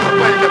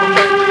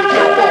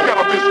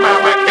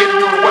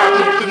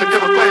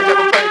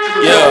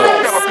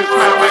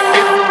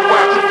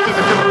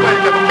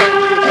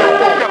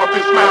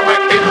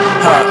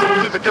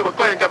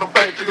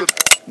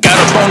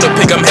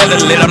got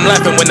it lit. I'm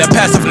laughing when that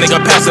passive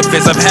nigga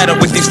pacifist. I've had it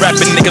with these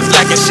rapping niggas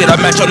lacking shit. I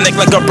match your neck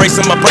like a brace.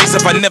 I'm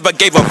abrasive. I never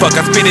gave a fuck.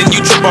 I spit in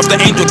you, trip off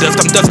the angel dust.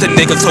 I'm dusting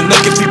niggas. So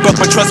look if you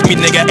buck, but trust me,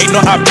 nigga. Ain't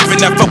no hot beef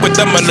in that fuck with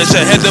the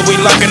militia. Heather, we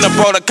locking up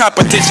all the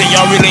competition.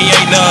 Y'all really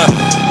ain't none.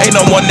 Ain't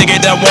no one nigga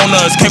that want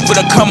us. Came for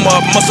the come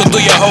up. Muscle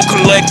through your whole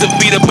collective.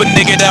 Beat up a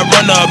nigga that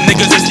run up.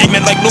 Niggas just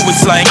aiming like Louis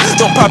slang.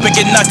 Don't pop and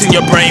get knocked in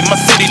your brain. My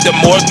city, the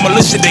morgue.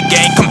 Militia, the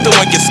gang. Come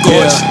through and get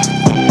scorched.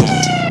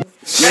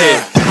 Yeah.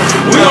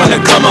 We on the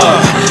come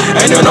up.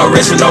 Ain't no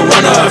rich and no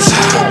run-ups.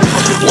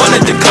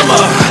 Wanted to come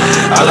up.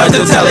 I like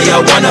to tally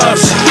up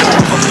one-ups.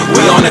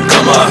 We on the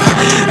come up.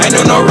 Ain't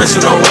no rich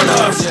and no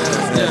run-ups.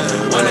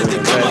 Wanted to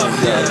come up.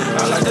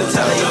 I like to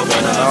tally up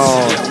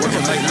one-ups.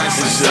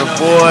 It's your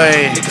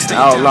boy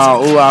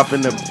Outlaw Uop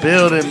in the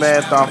building,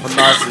 man. Thought for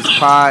Narcissist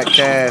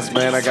podcast,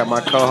 man. I got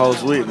my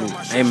co-host with me.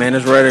 Hey man,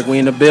 it's Reddick. We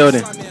in the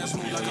building.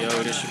 Yo,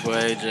 this your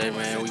boy AJ,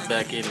 man. We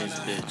back in this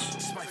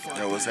bitch.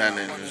 Yo, what's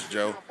happening? This is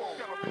Joe.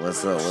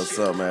 What's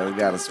up, man? We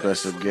got a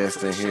special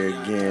guest in here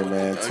again,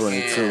 man.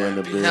 22 in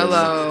the building.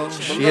 Hello.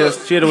 She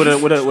hit it with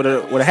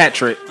a hat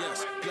trick.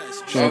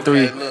 She on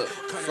three. Look,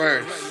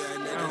 first,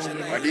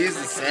 are these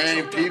the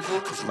same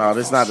people? No,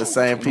 this not the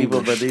same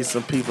people, but these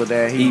some people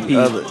that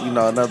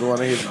another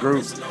one of his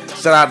groups.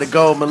 Shout out to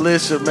Gold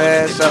Militia,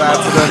 man. Shout out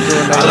to them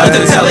doing that. I like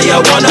to tally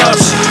up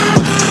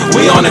one-ups.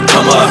 We on the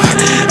come up.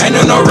 Ain't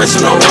no rich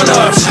and no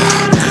run-ups.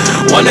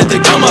 Wanted to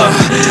come up.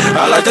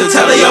 I like to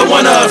tally up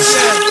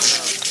one-ups.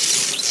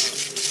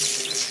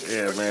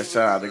 Yeah, man.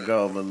 Shout out to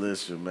Gold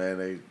Militia,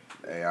 man.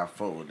 I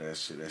fuck with that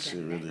shit. That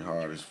shit really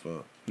hard as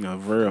fuck. No,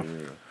 for real.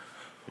 Yeah.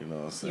 You know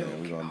what I'm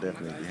saying? We're going to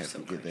definitely have to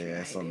get their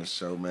ass on the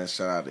show, man.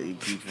 Shout out to EP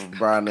for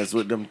providing us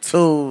with them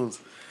tunes.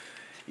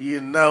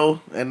 You know,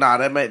 and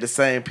that make the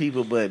same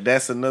people, but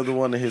that's another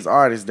one of his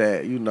artists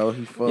that, he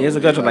fuck He has a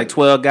with. good like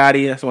 12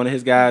 Gotti. That's one of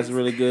his guys,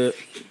 really good.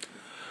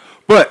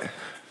 But, all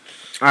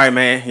right,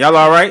 man. Y'all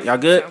all right? Y'all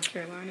good? South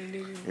Carolina,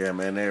 dude. Yeah,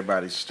 man,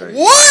 everybody's straight.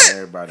 What?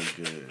 Man. Everybody's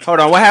good. Hold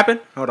on, what happened?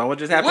 What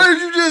just happened? What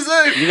did you just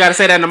say? You got to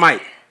say that in the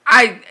mic.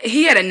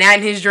 He had a gnat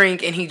in his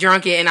drink and he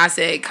drunk it, and I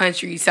said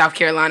country South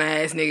Carolina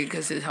ass nigga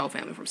because his whole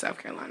family from South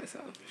Carolina. So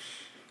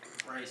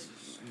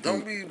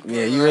Don't be.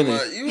 Yeah, you really.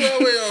 You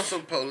always on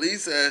some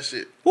police ass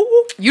shit.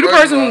 you the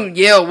person who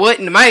yelled what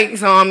in the mic.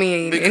 So I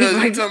mean, Because you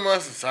anybody talking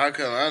about some South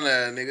Carolina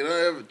ass nigga.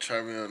 Don't ever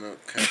try me on no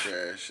country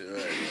ass shit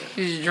like that.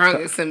 just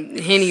drunk some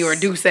Henny or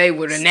Douce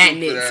with a gnat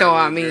in it. So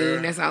I mean,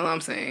 girl. that's all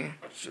I'm saying.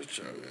 Shut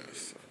your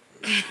ass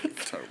up.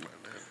 Talk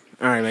about that.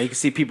 All right, man. You can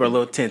see people are a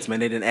little tense, man.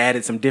 They done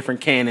added some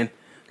different canon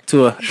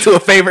to a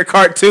favorite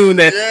cartoon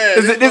that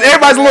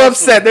everybody's a little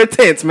upset. They're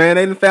tense, man.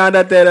 They done found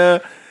out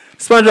that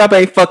SpongeBob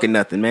ain't fucking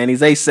nothing, man.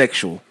 He's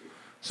asexual.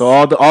 So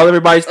all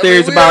everybody's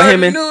theories about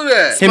him and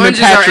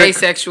Sponges are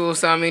asexual,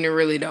 so I mean it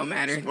really don't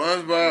matter.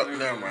 SpongeBob,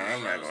 never mind.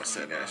 I'm not gonna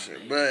say that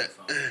shit, but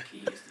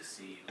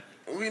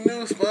we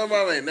knew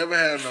SpongeBob ain't never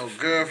had no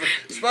girlfriend.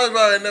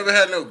 SpongeBob ain't never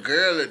had no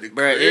girl at the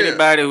Bro, crib.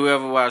 anybody who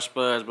ever watched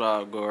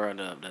SpongeBob growing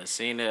up that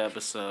seen the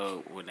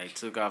episode when they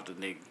took off the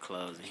nigga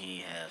clothes and he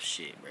ain't have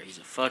shit, bro. He's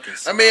a fucking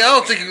sponge. I mean, I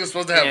don't think he was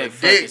supposed to have a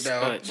dick,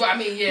 though. Sponge. Well, I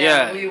mean,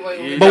 Yeah.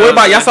 But what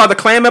about y'all saw the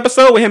Clam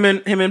episode with him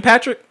and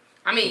Patrick?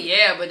 I mean,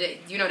 yeah, but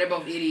they're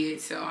both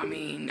idiots. So I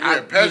mean,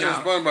 Yeah, Patrick and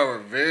SpongeBob are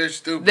very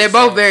stupid. They're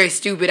both very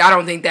stupid. I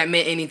don't think that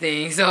meant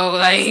anything. So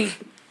like.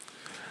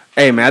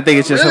 Hey man, I think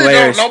it's just really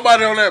hilarious.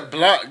 Nobody on that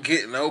block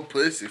getting no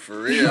pussy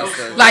for real.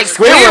 Like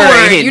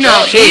Squidward,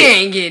 he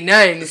ain't getting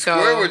nothing. So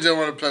Squidward just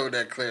want to play with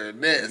that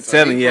clarinet. So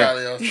telling he you.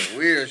 probably on some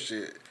weird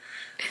shit.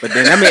 But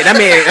then I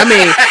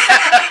mean,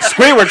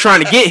 Squidward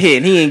trying to get hit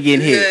and he ain't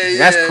getting hit.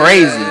 That's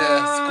crazy.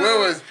 Yeah.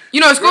 Squidward's.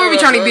 Squidward be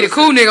trying to be the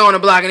cool nigga on the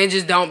block and it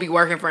just don't be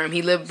working for him.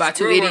 He lived by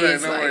two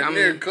idiots. Ain't Like, I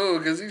near mean, cool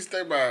because he's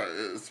thinking about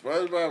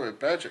SpongeBob and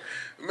Patrick.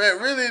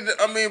 Man, really,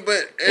 I mean,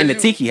 but in the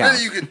tiki house.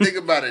 Really, you can think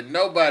about it.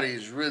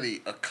 Nobody's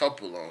really a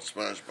couple on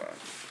SpongeBob.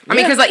 I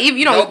mean, because like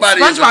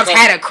Nobody's SpongeBob's a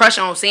had a crush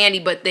on Sandy,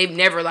 but they've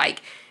never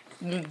like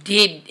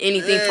did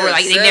anything for her.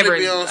 Like they Sandy never.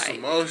 be on like,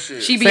 some more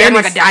shit. She be acting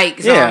like a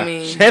dyke. So I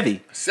mean, she's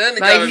heavy.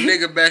 Sandy like, got a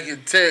nigga back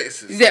in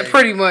Texas. Yeah,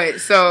 pretty much.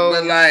 So,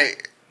 but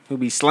like, who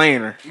be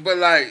slaying her? But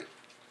like.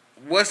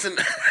 What's an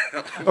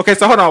Okay,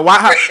 so hold on.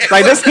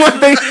 Like this one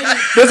thing.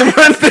 There's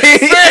one thing.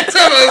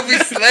 Be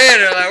slaying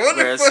her. Like what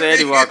the fuck?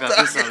 Sandy walk up.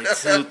 There's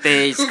only two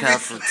things come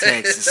from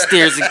Texas: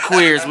 steers and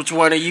queers. Which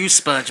one are you,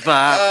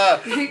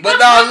 SpongeBob? But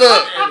now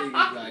look,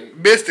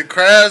 Mr.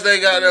 Krabs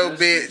ain't got no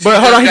bitch. But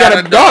hold on, he got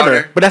a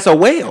daughter. But that's a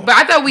whale. But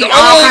I thought we the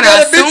all kind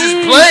of bitch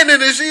is playing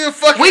it and she a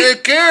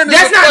fucking Karen.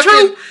 That's not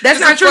true. That's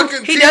not true.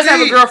 He does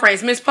have a TV. girlfriend.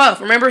 It's Miss Puff.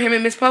 Remember him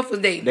and Miss Puff was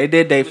dating. They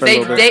did date for a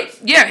little bit.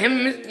 Yeah, him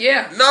and Miss.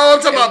 Yeah. No, I'm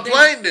talking about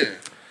Plankton.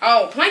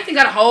 Oh, Plankton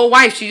got a whole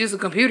wife. She's just a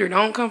computer.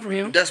 Don't come from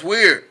him. That's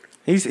weird.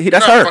 That's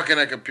not her. Fucking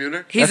that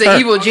computer. He's an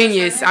evil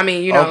genius. I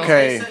mean,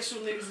 Okay.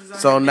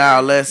 So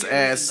now let's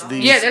ask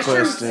these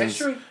questions. True. That's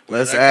true.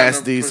 Let's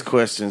ask these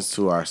questions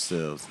to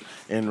ourselves.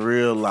 In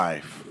real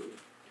life,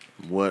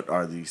 what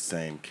are these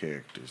same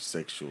characters'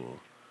 sexual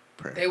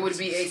preferences? They would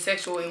be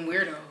asexual and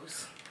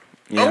weirdos.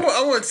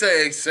 I wouldn't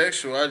say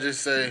asexual. I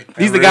just say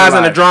these the guys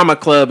in the drama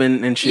club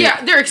and shit.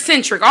 Yeah, they're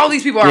eccentric. All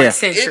these people are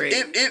eccentric.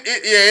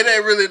 it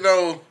ain't really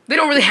no. They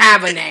don't really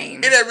have a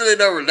name. It ain't really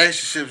no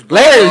relationships.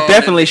 Larry is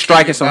definitely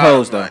striking some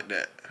hoes though. Like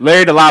that.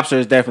 Larry the Lobster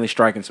is definitely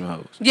striking some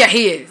hoes. Yeah,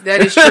 he is.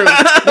 That is true.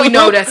 We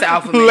know that's the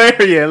alpha male.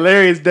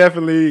 Larry is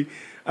definitely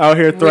out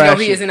here We thrashing.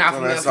 know he is an alpha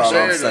male That's for all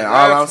sure. I'm saying.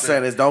 All I'm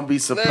saying is don't be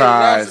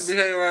surprised.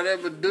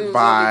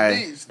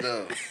 by-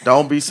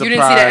 Don't be surprised. You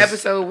didn't see that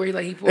episode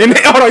where he pulled And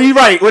up? hold on, you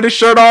right with his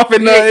shirt off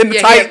and in the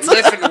tights.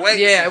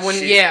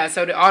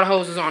 So all the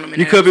hoes was on him.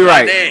 You could be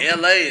right. They're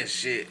in LA and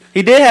shit.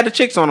 He did have the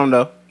chicks on him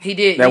though. He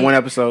did that one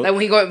episode. Like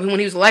when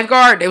he was a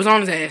lifeguard, they was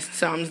on his ass.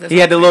 So he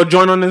had the little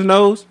joint on his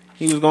nose.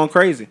 He was going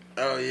crazy.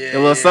 Oh yeah. The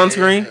little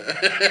sunscreen.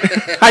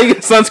 How you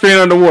get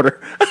sunscreen underwater?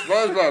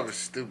 SpongeBob was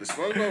stupid.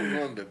 SpongeBob was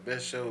one of the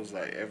best shows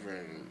like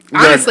ever.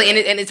 Honestly, and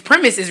its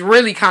premise is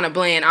really kind of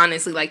bland.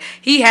 Honestly, like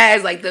he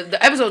has like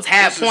the episodes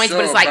have points,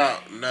 but it's like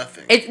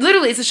nothing.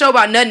 It's a show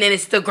about nothing, and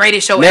it's the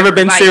greatest show. Never ever.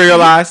 been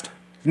serialized.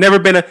 Never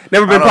been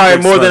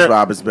probably more than.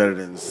 SpongeBob is better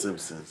than The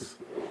Simpsons.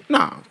 No,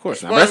 of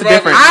course not. That's a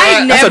different.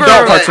 That's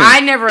adult cartoon. I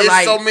never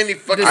liked so many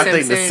fucking. I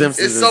think The Simpsons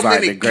it's is so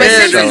like many the But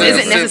greatest show Simpsons ever.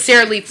 isn't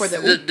necessarily for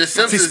the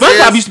See,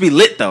 SpongeBob used to be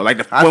lit though.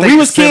 Like when we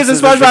was kids and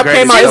Simpsons is the SpongeBob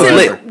came out, it was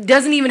greatest show lit.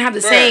 doesn't even have the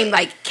same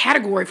like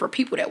category for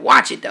people that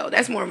watch it though.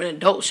 That's more of an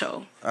adult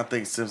show. I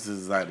think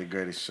Simpsons is like the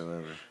greatest show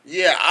ever.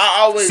 Yeah, I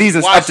always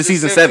Seasons watched up to The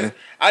season Simpsons. 7.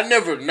 I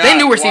never. They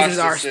newer watched seasons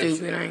The are Simpsons.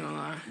 stupid. I ain't gonna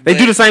lie. They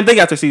do the same thing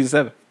after season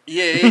 7.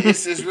 Yeah,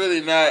 it's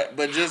really not.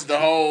 But just the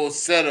whole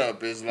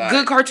setup is like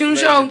Good cartoon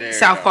show. legendary,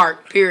 South though.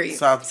 Park. Period.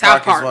 South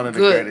Park is one of the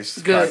good,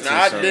 greatest good. cartoon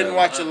Now, I shows didn't ever.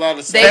 watch a lot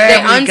of stuff. They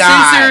Family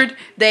Guy. uncensored.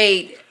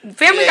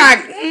 Family Guy.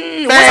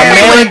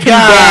 Family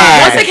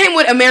Guy. Once they came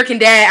with American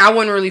Dad, I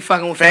wasn't really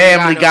fucking with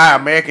Family Guy. Guy.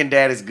 American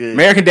Dad is good.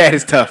 American Dad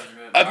is tough.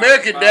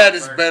 American Dad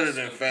is better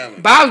than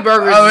Family. Bob's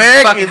Burgers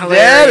is fucking American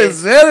Dad hilarious.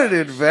 is better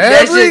than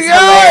That Family shit's Guy.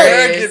 hilarious.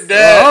 American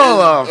Dad. Hold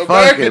on, fuck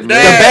American it,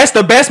 man. Dad.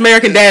 The best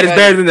American Dad is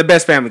better than the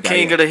best Family Guy.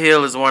 King of the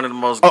Hill is one of the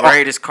most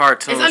greatest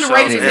cartoon It's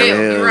underrated shows as hell.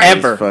 ever. You're right.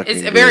 Ever.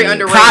 It's very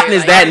underrated. Cotton is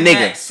like- that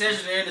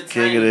nigga.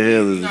 King of the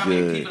Hill is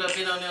good. People up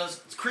in on there,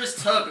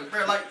 Chris Tucker,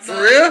 bro, like For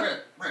real?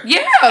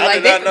 Yeah, I like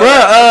did they. not know Bruh,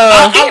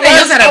 that. King of the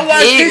Hill's had a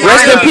big.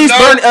 Rest in peace,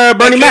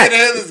 Bernie Mac. King of the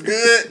Hill is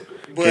good,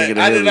 but King of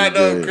the I Hill did not is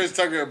know good. Chris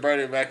Tucker and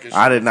Bernie Mac is.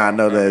 I did not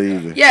know that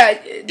either. Yeah,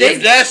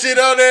 If that shit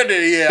on there,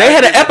 then yeah. They I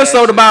had give an it that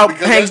episode shit. about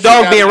Because Hank's that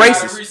shit dog being got-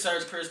 racist.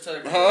 research Chris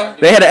Tucker. Huh?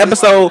 They had an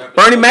episode.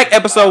 Bernie Mac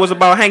episode was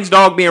about Hank's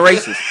dog being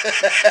racist.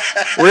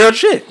 Real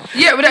shit.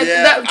 Yeah, but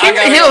Yeah, King of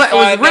I the Hill gotta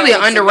was find really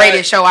out an underrated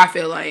tonight. show. I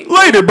feel like.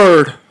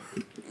 Ladybird.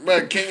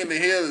 But King of the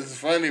Hill is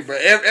funny, bro.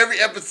 Every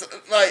episode,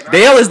 like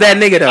Dale is that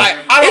nigga though. I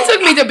It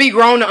took me to be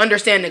grown to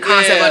understand the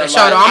concept Yeah, of the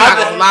show. Though like, I'm not I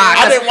gonna didn't- lie.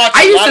 I didn't watch 'cause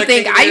a I used lot to of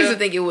think King of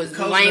the Hill. it was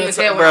lame as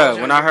hell. Bro,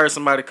 when I heard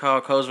somebody call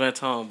Coach Van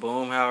Tone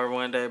Boomhauer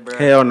one day, bro,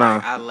 Hell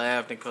nah. I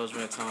laughed in Coach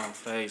Van Tone's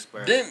face,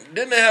 bro. Didn't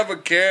they have a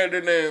character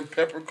named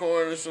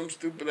Peppercorn or some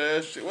stupid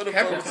ass shit? What the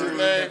fuck was his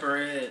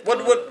name?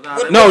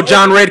 What? No,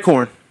 John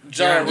Redcorn.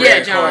 John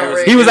Yeah, Redcorn. John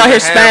Redcorn. He was out here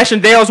smashing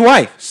Dale's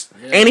wife,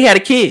 and he had a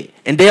kid,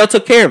 and Dale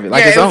took care of it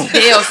like his it own. was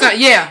Dale, son,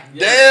 yeah.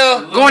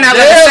 Dale Going out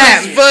like a Dale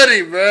savage. is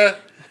funny, bro.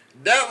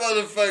 That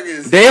motherfucker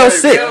is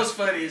Dale's funny, sick. bro.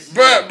 funny as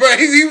Bro,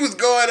 he was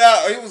going out.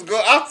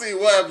 I seen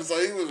one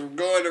episode. He was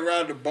going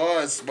around the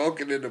bars,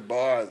 smoking in the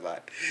bars.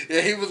 Like,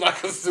 yeah, he was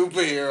like a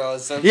superhero or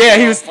something. Yeah,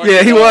 he was.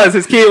 Yeah, he was.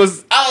 His kid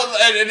was. I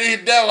was, and he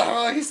that was,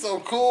 oh, he's so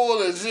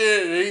cool and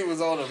shit. And he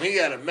was on him. He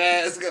had a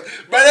mask.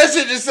 But that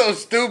shit just so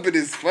stupid.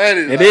 It's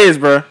funny. It is,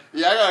 bro.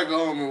 Yeah, I gotta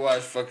go home and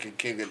watch fucking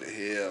King of the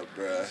Hill,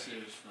 bro.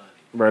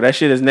 Bro, that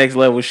shit is next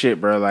level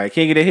shit, bro. Like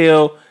King of the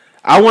Hill.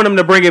 I want him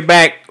to bring it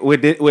back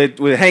with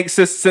Hank's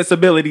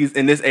sensibilities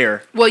in this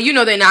era. Well, you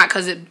know they're not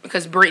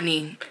because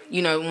Brittany,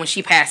 you know, when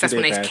she passed, that's She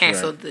when did they pass,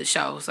 canceled the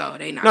show. So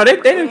they not. No, they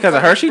didn't because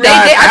of her. She They,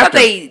 died. I thought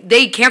after.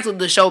 they canceled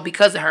the show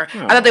because of her.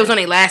 I thought they was on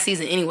their last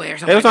season anyway or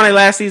something. It was like on their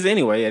that. last season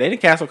anyway. Yeah, they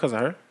didn't cancel because of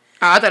her.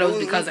 Oh, I thought it was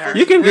because of her.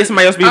 You can get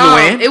somebody else to be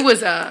Luann. It was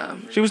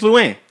She was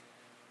Luann.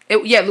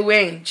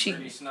 Luann.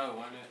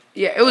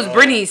 It was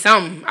Brittany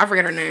something. I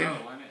forget her name.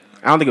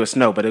 I don't think it was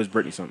Snow, but it was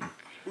Brittany something.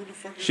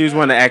 She was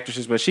one of the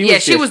actresses, but she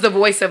was She was the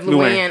voice of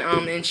Luann.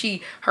 Luann.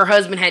 And her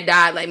husband had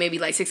died maybe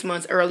 6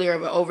 months earlier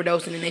of an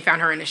overdose, and then they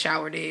found her in the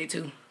shower dead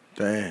too.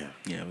 Damn.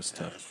 Yeah, it was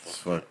tough. It's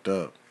fucked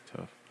up.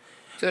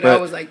 So that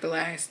But- was the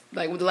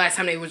last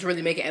time they was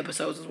really making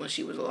episodes was when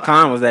she was alive.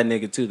 Khan was that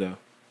nigga too, though.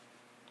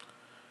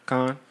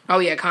 Khan. Oh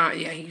yeah, Khan.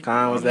 Yeah,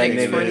 Khan was that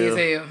nigga's nigga. funny as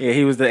hell. Yeah,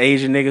 he was the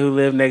Asian nigga who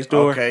lived next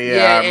door. Okay, Yeah,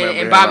 yeah. I and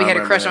remember him. Bobby I had a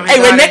remember crush him. on Hey,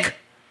 his redneck!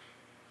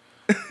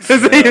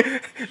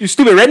 You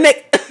stupid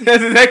redneck!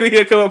 That's exactly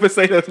he'll come up and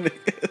say those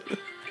niggas.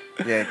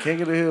 Yeah,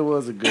 King of the Hill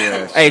was a good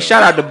ass. Hey,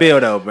 shout out to Bill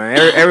though, man.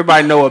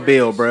 Everybody know a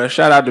Bill, bro.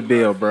 Shout out to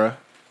Bill, bro.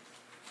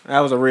 That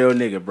was a real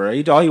nigga, bro. All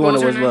he What wanted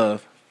was was her name?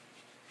 love.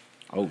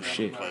 Oh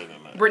shit.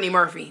 Brittany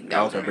Murphy.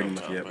 That was her Brittany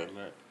name. Murphy.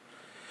 Yep.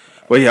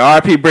 Well, yeah,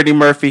 R.I.P. Brittany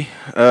Murphy.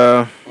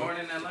 Born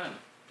in Atlanta.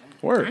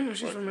 Word.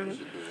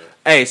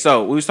 Hey,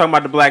 so we was talking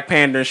about the Black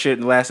Panther and shit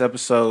in the last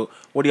episode.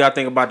 What do y'all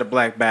think about the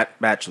Black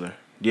Bachelor?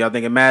 Do y'all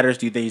think it matters?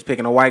 Do you think he's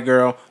picking a white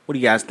girl? What do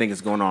you guys think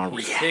is going on?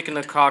 He's picking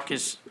a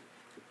caucus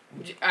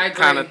I agree.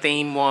 kind of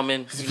theme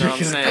woman. You know what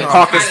I'm saying?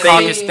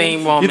 Caucus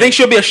theme woman. You think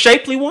she'll be a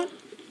shapely one?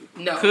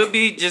 No. Could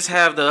be just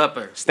have the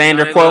upper.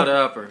 Standard They quo? love the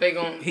upper. They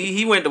gon'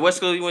 He went to what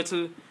school he went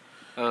to?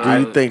 Do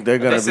you think they're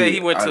gonna They said be? he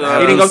went to.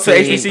 have He didn't we go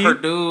to seen- HBCU?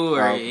 Purdue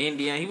or Oh.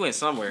 Indiana. He went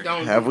somewhere.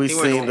 don't. Have we He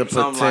went seen to the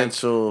something like-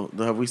 potential?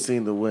 Have we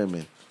seen the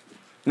women?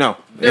 No.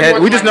 They're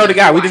more We just know the likely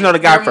guy. to be We just know the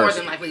guy white. They're first.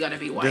 more than likely gonna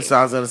be white. This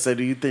I was gonna say.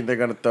 Do you think they're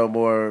gonna throw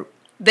more?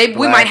 We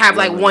black might have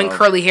like women one on.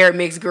 curly haired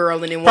mixed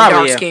girl and then one Probably,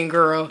 dark yeah. skinned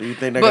girl. Do you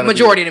think they're but gonna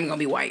majority be of them gonna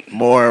be white.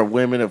 more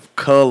women of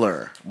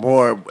color,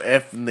 more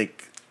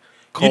ethnic,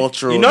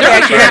 cultural? you know They're they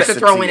gonna actually have had to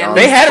throw in at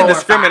They least had a 4 or 5.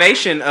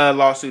 discrimination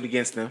lawsuit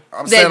against them.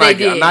 I'm They- saying they like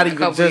did not a even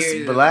couple just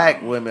years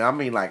black women. I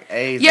mean like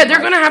Asian. Yeah, they're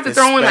like gonna have to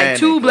throw in like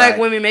 2 Hispanic, black like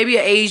women, maybe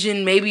an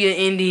Asian, maybe an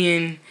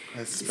Indian,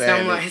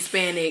 something like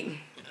Hispanic. Hispanic.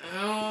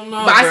 I don't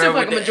know. But I bro, still feel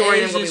like with a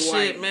majority of the them gonna be Asian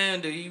white. shit, man,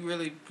 do you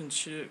really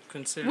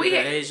consider We- the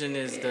Asian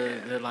as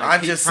the like? I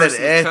just said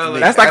person of ethnic. color?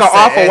 That's like I an said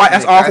awful white-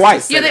 that's ethnic. I off-white.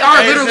 just Yeah, said they are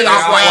Asian literally is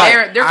off white.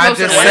 white. They're I close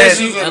to just the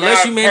said- white.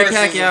 Unless you Manny Persons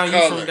of Pacquiao, you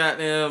color. from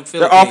goddamn Philippines.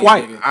 They're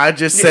off-white. nigga. I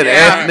just said Yeah,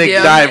 ethnic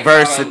yeah.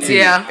 diversity.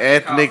 Yeah.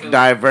 Ethnic If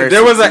diversity.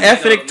 there was an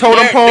ethnic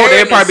totem pole, They're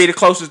they'd in probably be the- the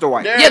closest to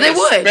white. They're Yeah, they in the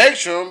would.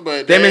 Spectrum,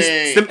 but Them they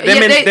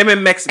and ain't. them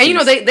and Mexicans. And you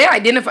know they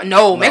identify.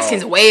 No,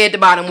 Mexicans are way at the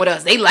bottom with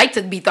us. They like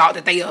to be thought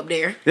that they up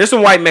there. There's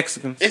some white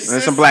Mexicans It's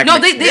and some just- black. No,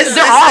 Mexicans.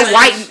 they're all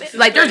white.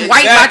 Like there's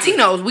white Exactly.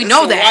 Latinos. We There's know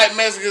some that. White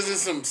Mexicans and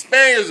some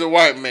Spaniards are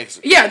white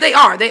Mexicans. Yeah, they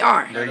are. They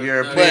are. They're But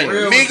European.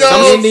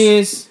 Migos,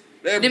 Indians.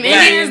 they're Them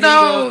black. Indians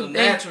though.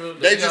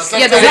 They just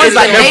Yeah, the sometimes ones they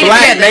like don't- Native,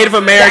 black, yeah, the Native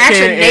American,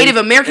 actual and- Native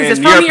Americans that's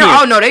and from here.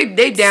 European. Oh no,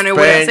 they down there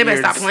with us. They better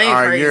stop Spaniards playing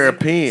are crazy.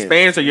 European.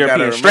 Spaniards are You gotta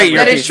European, straight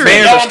remember That is true.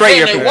 European. Spaniards That's are what I'm straight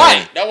saying, they European.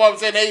 white. That's what I'm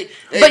saying.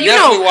 They But you know,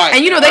 definitely white.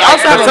 and you know, they I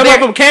also got have But a some very-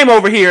 of them came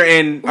over here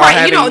and are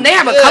Right, you know, having- they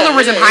have a Yeah,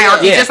 colorism yeah,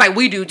 hierarchy yeah. just like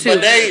we do too.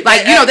 But they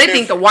Like you know, act they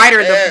think the different. whiter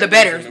They the act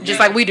better, different. just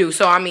like we do.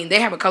 So I mean, they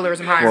have a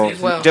colorism hierarchy as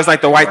well. just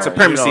like the white We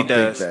supremacy don't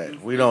does. think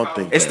that. We don't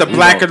think It's that. the We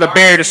blacker don't- the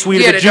berry, the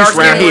sweeter Yeah, the the juice dark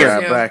around skin here.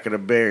 ones, Yeah, yeah. black of the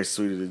berry,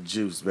 sweeter the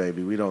juice,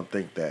 baby. We don't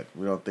think that.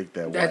 We don't think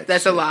that white.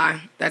 That's a shit. lie.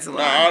 That's a Nah,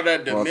 lie. all that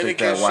We don't think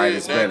Dominican that white shit,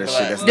 is they better shit.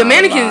 black. That's not a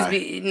Dominicans lie. be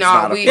It's no,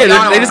 not a we. Yeah, y'all they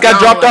don't- just got y'all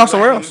dropped don't off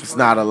somewhere like else. It's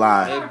not a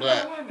lie. They black.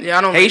 Yeah,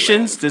 I don't.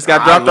 Haitians just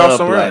got I dropped off love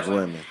somewhere black else.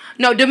 women.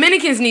 No,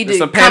 Dominicans need There's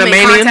to some come in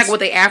Panamanians. contact with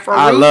their Afro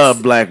I roots.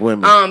 love black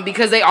women.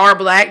 Because they are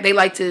black, they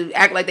like to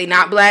act like they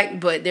not black,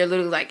 but they're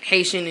literally like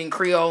Haitian and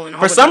Creole and. a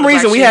whole For bunch some of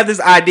reason, black we shit. have this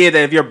idea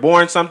that if you're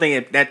born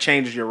something, that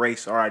changes your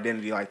race or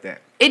identity like that.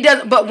 It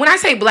does, but when I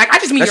say black, I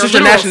just mean That's your just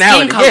your literal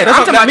nationality. skin color. Yeah, that's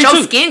I'm what- talking about me your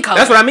too. skin color.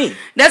 That's what I mean.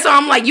 That's why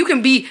I'm like, you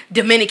can be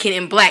Dominican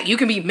and black, you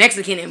can be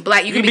Mexican and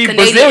black, you can be Canadian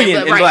Brazilian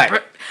and and black.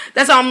 black.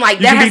 That's why I'm like,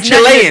 You that can has be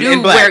nothing Chilean to do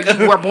and black.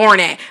 where you were born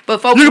at.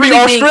 But folks You could be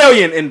really think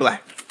Australian and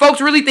black.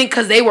 folks really think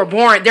because they were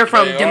born, they're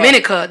from They are.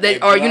 Dominica, They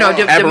or you know,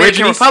 belong. Dominican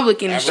Aborigines.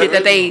 Republic and shit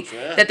that they Aborigines,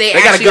 yeah. that they They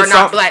got a actually good are not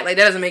song. black. Like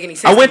that doesn't make any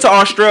sense. I went to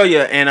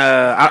Australia and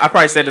I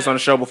probably said this on the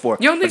show before.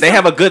 You don't think but they so?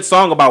 have a good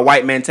song about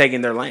white men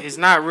taking their land. It's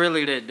not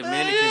really that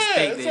Dominicans Yeah,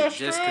 think it's that just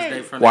because Australian.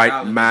 they from White the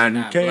island, man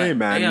they're not came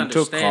black. They and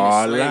took understand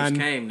our the slaves land.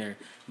 came there,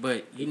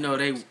 but you know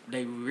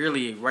they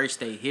really erased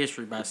their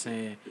history by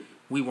saying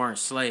we weren't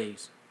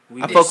slaves.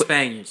 We I were fuck with-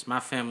 Spaniards. My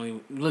family,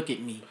 look at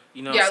me.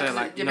 You know Yeah, what I'm saying?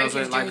 Like, you know what I'm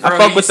saying? Dominicans Like, do- I bro,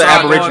 fuck with you the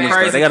start going Aborigines, though.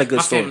 crazy, They got a good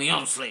my story. family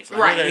on slaves. Right.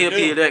 Right. He'll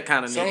be that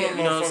kind of Some nigga. of You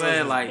know what I'm motherfuckers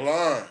saying? is Like,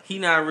 blonde. he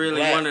not really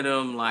Black, one of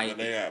them, like, But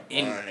they got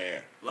in blonde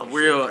hair. a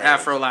real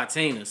Afro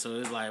Latina. So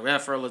it's like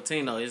Afro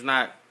Latino. It's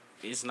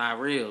not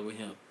real with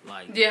him.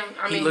 Like, Yeah,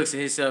 I he mean, looks at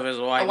himself as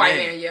a white, a white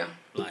man, yeah.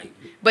 Like,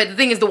 But the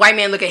thing is, the white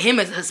man look at him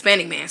as a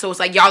Hispanic man, so it's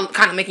like y'all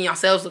kind of making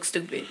yourselves look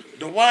stupid.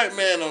 The white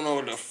man don't know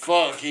what the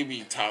fuck he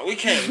be talking. We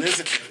can't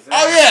listen.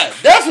 Oh yeah,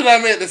 that's what I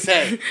meant to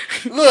say.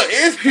 Look,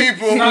 it's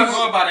people. Who, not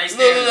going by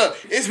they look.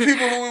 It's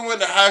people who we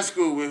went to high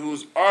school with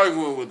who's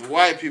arguing with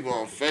white people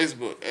on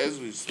Facebook as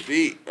we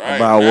speak. Right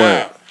About now.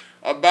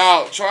 what?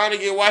 About trying to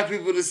get white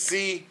people to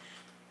see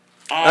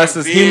our Us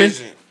as humans?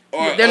 vision.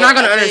 Or, They're not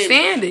gonna I mean,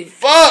 understand it.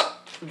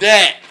 Fuck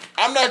that.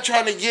 I'm not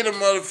trying to get a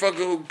motherfucker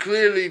who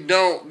clearly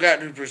don't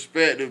got the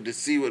perspective to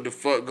see what the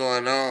fuck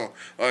going on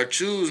or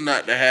choose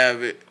not to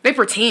have it. They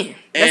pretend.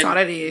 That's And all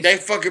that is. They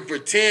fucking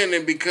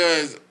pretending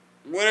because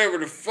whatever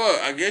the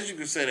fuck. I guess you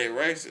could say they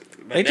racist.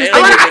 But They just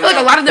I think feel like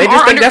a lot of them They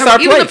just are think that's undercover.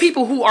 our Even the place.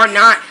 people who are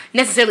not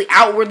necessarily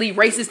outwardly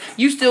racist,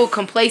 you still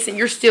complacent.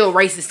 You're still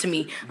racist to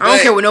me. I don't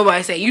But- care what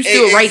nobody say. You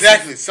still racist.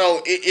 Exactly.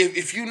 So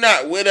if you're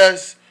not with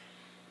us,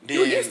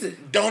 You against then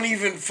it. don't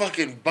even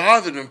fucking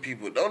bother them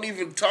people. Don't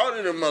even talk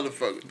to them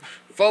motherfuckers.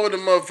 Fuck with the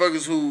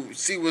motherfuckers who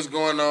see what's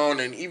going on,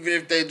 and even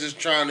if they just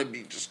trying to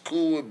be just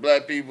cool with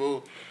black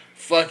people,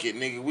 fuck it,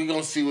 nigga. We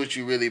gonna see what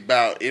you really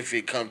about if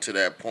it come to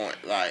that point.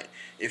 Like,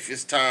 if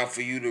it's time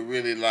for you to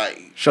really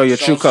like Show your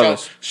true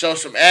colors. Show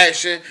some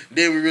action,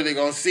 then we really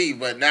gonna see.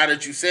 But now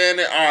that you saying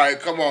it, all right,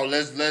 come on,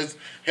 let's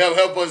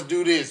help us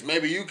do this.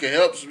 Maybe you can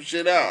help some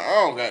shit out.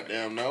 I don't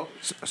goddamn know.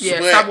 Yeah,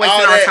 but stop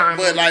wasting our time.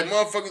 But like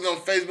motherfuckers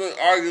on Facebook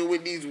arguing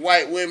with these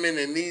white women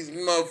and these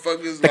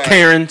motherfuckers The like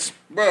Karens.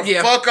 Bro,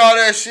 fuck all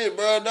that shit,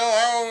 bro. No,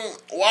 I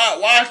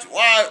don't.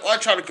 Why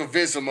try to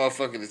convince a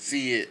motherfucker to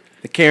see it?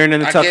 The Karen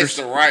and the I Tuckers. guess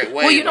the right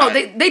way. Well, you know,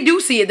 they do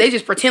see it. They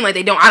just pretend like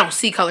they don't. I don't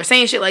see color.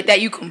 Saying shit like that,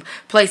 you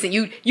complacent.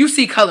 You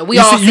see color. We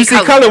all see color. You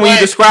see color when you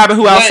describing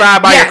who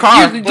outside by your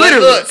car. Literally.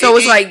 Look, so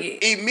it's like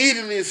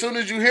immediately as soon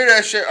as you hear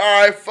that shit,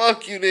 all right,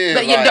 fuck you then.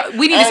 Like,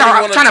 we need to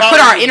start trying to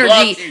put our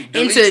energy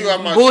into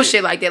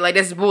bullshit like that. Like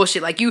that's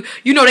bullshit. Like you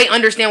know they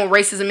understand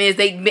what racism is.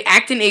 They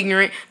acting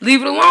ignorant.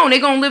 Leave it alone. They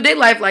gonna live their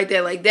life like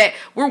that. Like that.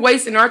 We're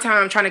wasting our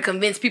time trying to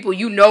convince people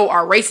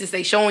are racist.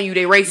 They showing you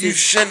they racist. You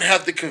shouldn't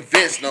have to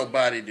convince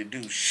nobody to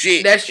do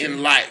shit. That's true.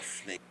 In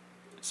life.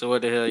 So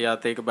what the hell y'all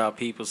think about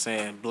people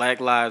saying Black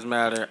Lives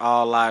Matter,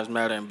 All Lives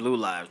Matter, and Blue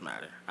Lives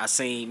Matter? I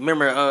seen.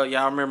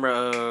 Y'all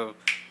remember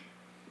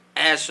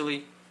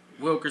Ashley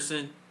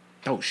Wilkerson?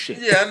 Oh shit.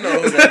 Yeah, I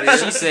know who that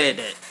is. She said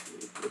that.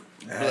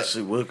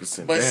 Ashley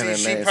Wilkerson. But see,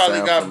 she probably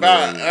got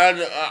about.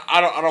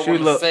 I don't want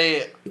to say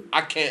it.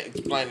 I can't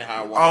explain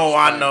how.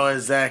 I know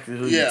exactly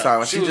who you're talking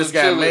about. She just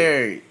got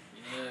married.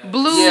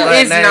 Blue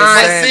is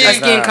not a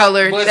skin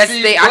color. That's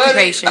their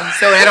occupation.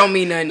 So that don't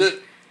mean nothing.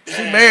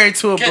 She married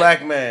to a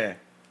black man.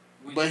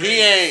 But he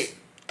ain't.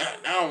 I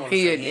don't want to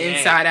say he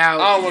inside out.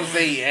 I don't want to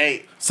say he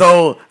ain't.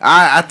 So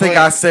I think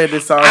I said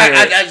this on here.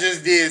 I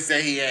just did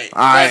say he ain't.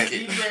 All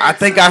right. I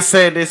think I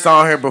said this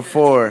on here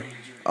before.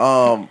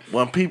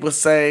 When people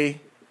say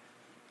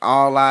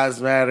all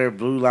lives matter,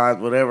 blue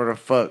lives, whatever the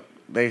fuck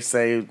they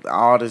say,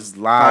 all this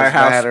lives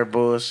matter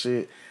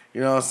bullshit.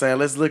 You know what I'm saying?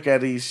 Let's look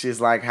at these shits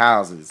like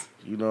houses.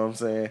 You know what I'm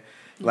saying?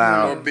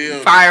 Like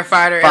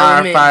firefighter,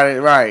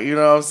 right? You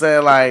know what I'm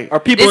saying? Like, are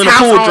people this in the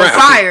pool on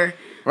fire?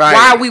 Right.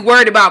 Why are we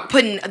worried about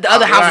putting the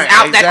other houses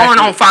out that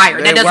aren't on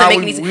fire? That doesn't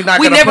make any sense.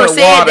 We never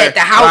said that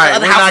the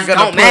other houses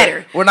don't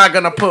matter. We're not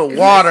gonna put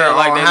water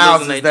on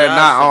houses that are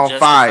not on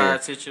fire.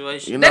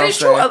 You know that is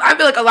true. I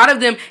feel like a lot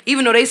of them,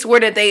 even though they swear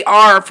that they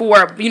are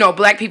for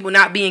black people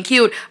not being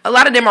killed, a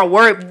lot of them are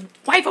worried.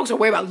 White folks are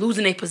worried about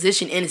losing their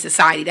position in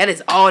society. That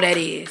is all that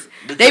is.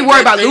 They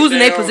worry about losing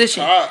their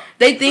position.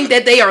 They think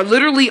that they are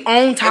literally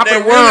on top of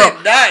the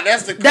world.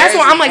 That's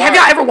why I'm like, have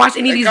y'all ever watched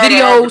any of these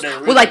videos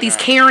with like these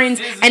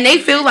Karens and they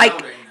feel like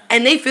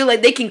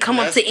they can come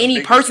up to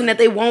any person that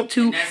they want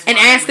to and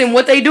ask them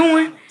what they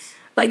doing?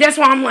 Like that's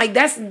why I'm like,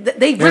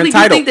 they really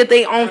do think that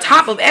they on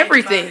top of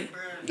everything.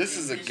 This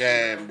is a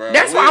game, bro.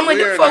 That's why I'm like,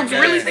 them folks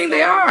really think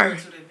they are.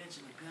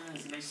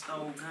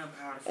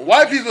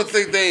 White people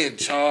think they in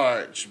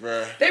charge,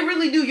 bro. They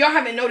really do. Y'all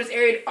haven't noticed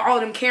all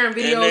of them Karen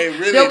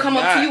videos. They'll come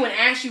up to you and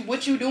ask you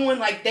what you doing,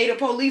 like they the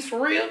police for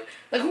real.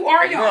 Like who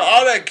are y'all? Bro,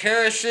 all that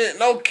Karen shit,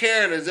 no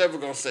Karen is ever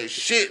gonna say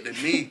shit to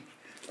me.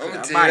 I'm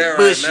gonna tell you that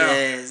right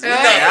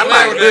now. I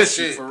might bush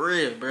you for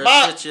real, bro.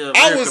 Shut your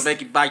real could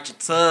make you bite your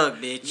tongue,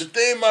 bitch. The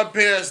thing my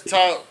parents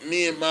taught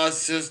me and my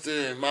sister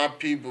and my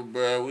people,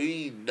 bro,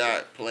 we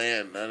not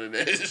playing none of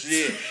that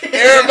shit.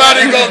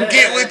 Everybody gonna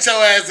get with your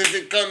ass if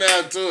it come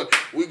down to it.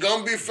 We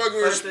gonna be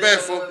fucking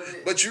respectful,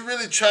 but you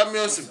really try me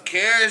on some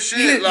Karen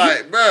shit,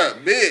 like, bro,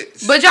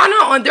 bitch. But y'all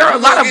know there are a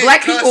lot of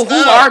black people who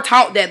are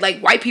taught that like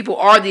white people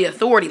are the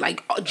authority,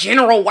 like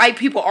general white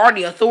people are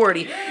the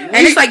authority, and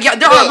it's like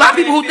there are a lot of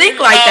people who think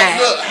like that.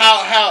 Look,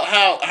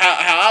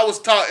 how I was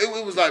taught,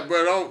 it was like,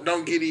 bro,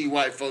 don't give these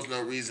white folks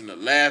no reason to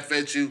laugh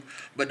at you,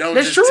 but don't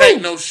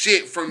take no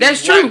shit from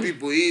these white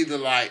people either.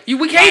 Like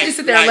we can't just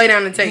sit there and lay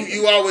down and take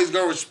you always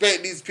gonna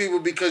respect these people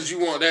because you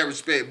want that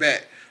respect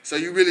back. So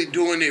you really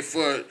doing it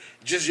for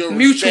just your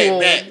mutual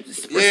respect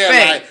back.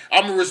 Yeah, like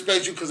I'm gonna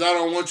respect you because I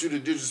don't want you to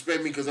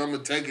disrespect me because I'm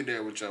gonna take it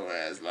there with your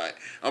ass. Like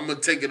I'm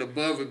gonna take it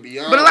above and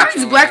beyond. But a lot of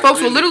these black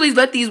folks will literally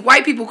let these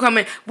white people come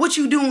in. What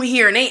you doing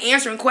here? And they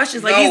answering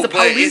questions like he's the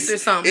police or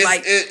something.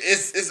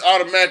 It's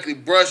automatically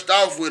brushed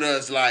off with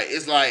us. Like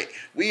it's like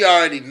we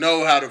already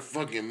know how to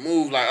fucking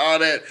move. Like all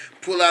that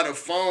pull out a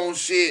phone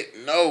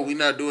shit. No, we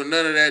not doing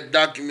none of that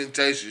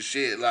documentation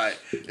shit. Like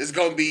it's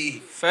gonna be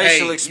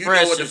facial expressions. You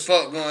know what the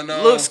fuck going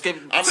on? Looks can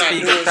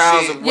speak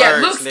 1,000 words. Yeah,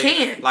 looks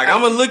can. Like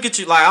I'm gonna look at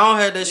you. Like I don't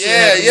have that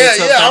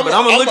shit. But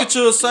I'm gonna look at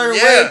you a certain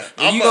way,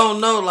 and you gonna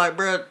know, like,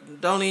 bro.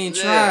 Don't even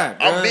try.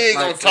 Bro. I'm big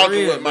on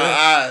talking with my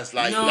eyes.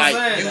 Like,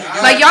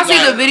 like y'all see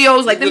the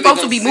videos, like them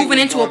folks will be moving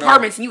into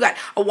apartments and you got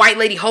a white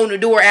lady holding the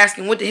door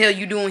asking, what the hell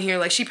you doing here?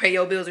 Like she pay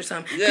your bills or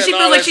something. Because she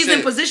feels like she's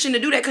in position to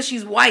do that because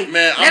she's white.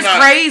 Man, that's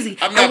crazy.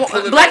 And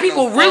black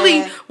people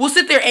really will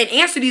sit there and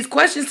answer these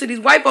questions to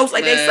these white folks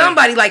like they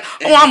somebody like,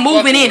 oh, I'm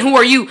moving in. Who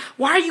are you?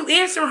 Why are you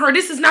answering her?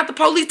 This is not the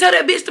police. Tell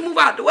that bitch to move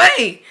out the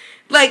way.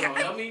 Like,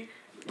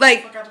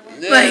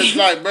 it's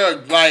like,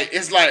 bro, like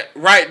it's like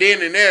right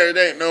then and there. It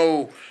ain't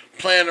no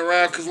playing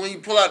around, because when you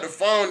pull out the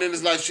phone, then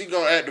it's like she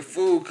gonna act the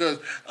fool, because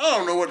I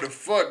don't know what the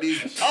fuck I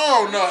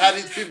don't know how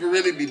these people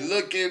really be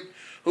looking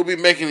who be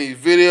making these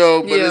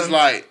videos, but it's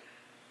like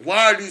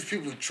why are these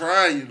people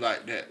trying you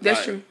like that? That's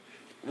like, true.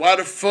 Why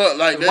the fuck?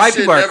 Like that White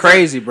shit people are never,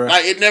 crazy, bro.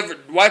 Like it never.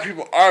 White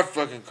people are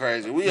fucking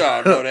crazy. We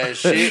all know that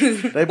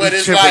shit. They be But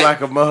it's tripping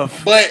like a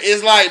motherfucker. But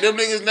it's like them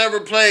niggas never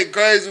played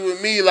crazy with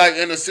me. Like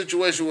in a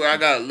situation where I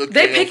gotta look.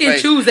 They in pick your and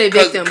face. choose their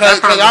victims. Cause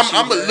I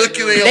I'm gonna look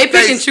you in your They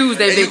face. pick and choose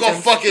their and you gonna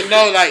victims. fucking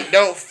know like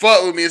don't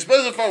fuck with me,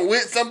 especially if I'm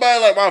with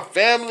somebody like my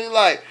family.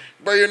 Like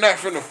bro, you're not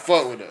finna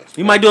fuck with us.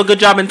 You might do a good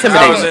job I was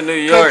intimidating. in New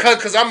York.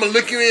 Cause I'm gonna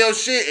look you in your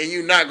shit and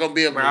you're not gonna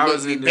be able Bro, to I look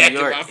was me in New back in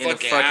York my in the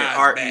fucking fucking eyes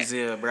art back.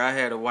 museum, bro. I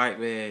had a white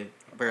man,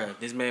 bro.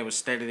 This man was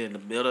standing in the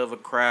middle of a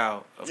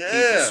crowd of people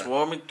Yeah.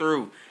 swarming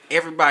through.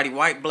 Everybody,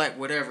 white, black,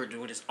 whatever,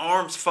 with his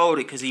arms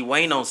folded because he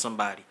waiting on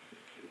somebody.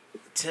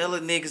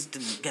 Telling niggas to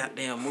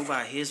goddamn move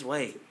out his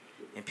way.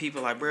 And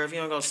people like, bro, if you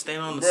don't go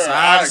stand on the Bruh,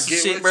 side I of some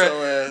get shit, with bro.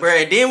 your ass. Bro,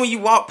 and then when you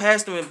walk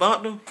past him and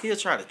bump him, he'll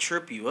try to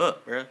trip you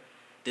up, bro.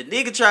 The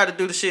nigga tried to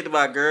do the shit to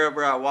my girl,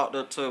 bro. I walked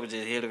up to her and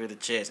just hit her in the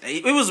chest.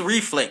 It was a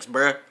reflex,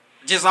 bro.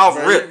 Just off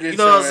Bro, rip. you You get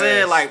know what I'm your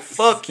saying? ass. Like,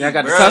 fuck you, Y'all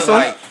got the bro. tussle?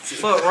 Like,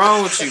 fuck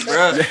wrong with you,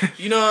 bro?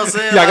 You know what I'm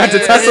saying? Y'all got Like, the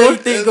what tussle? hell you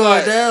think It's going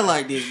like- down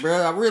like this,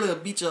 bro? I really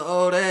beat your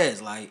old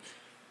ass. Like,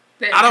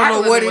 That I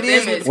don't know what capitalism it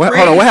is with them with- What,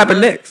 hold on, what happened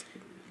bro. next?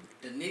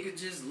 the nigga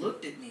just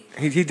looked at me.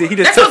 He just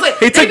That's took, what I'm saying.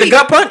 he took They the be-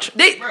 gut punch.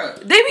 They Bruh.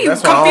 they be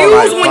That's why I don't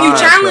confused like when you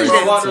fire challenge places.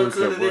 them. Walked Too, up to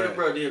the boy. nigga,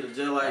 bro, did it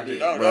just like this.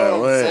 Bro,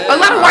 what? A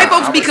lot of white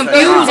folks be I'ma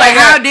confused, like,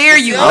 how dare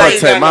you? I would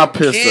ain't take got my no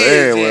pistol kids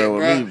everywhere yet,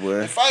 with bruh. me, boy.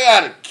 If I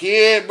got a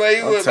kid, bro,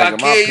 you I'm with my taking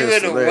my kid, you in the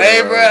pistol way,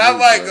 everywhere bro. with I me,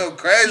 might bro. go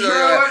crazy.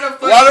 Bro, what the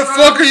fuck Why the is wrong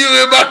fuck are with you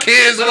in my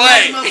kid's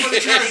way?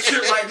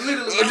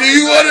 Do Do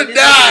you want to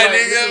die,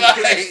 nigga?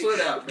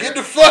 Like, get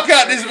the fuck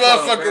out this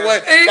motherfucking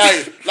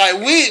way. Like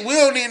we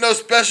don't need no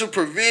special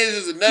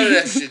provisions or none of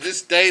that shit.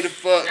 Just stay the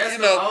fuck, That's you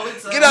the know. only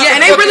time. Get out Yeah, the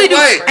and they fucking really do.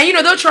 way. And you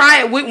know, they'll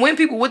try it with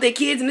people with their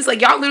kids, and it's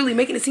like y'all literally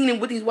making a scene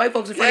with these white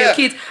folks in front of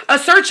Yeah. your kids.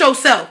 Assert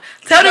yourself.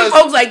 Tell them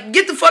Because- folks like,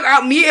 get the fuck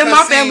out me and my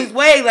because see, family's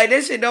way. Like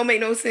that shit don't make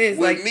no sense.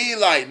 With Like me,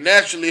 like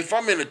naturally, if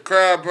I'm in the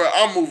crowd, bro,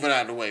 I'm moving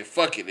out the way.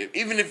 Fuck it.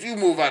 Even if you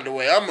move out the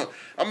way,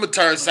 I'm a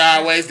turn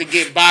sideways to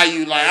get by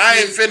you. Like I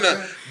ain't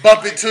finna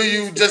bump into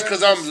you just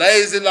cause I'm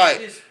lazy.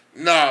 Like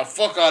nah,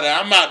 fuck all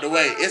that. I'm out the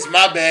way. It's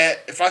my bad.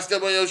 If I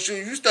step on your shoe,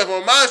 you step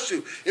on my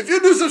shoe. If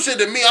you do some shit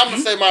to me, I'm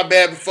gonna say my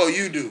bad before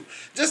you do.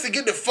 Just to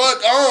get the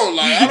fuck on.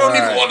 Like I don't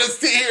even Right. want to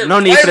sit here. And No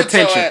need play for the with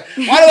your tension.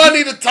 ass. Why do I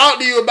need to talk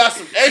to you about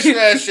some extra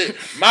ass shit?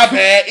 My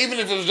bad. Even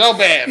if it was your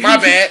bad, my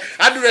bad.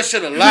 I do that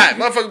shit a lot.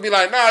 Motherfuckers be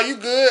like, nah, you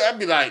good? I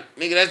be like,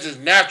 nigga, that's just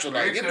natural.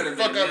 Like get the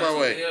fuck out my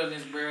way.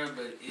 Illness, bro,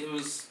 but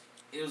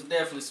it was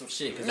definitely some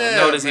shit. Cause Yeah, I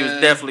noticed he man.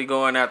 was definitely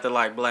going after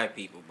like black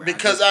people, bro.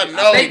 Because I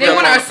know, they bro.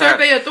 want to all the assert time.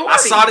 their authority. I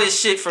saw this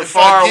shit from If I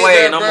far get away,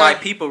 there, and I'm bro.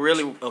 like, people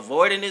really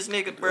avoiding this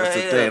nigga, bro. That's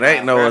the Hell thing. nah,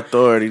 Ain't no bro.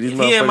 authority. These If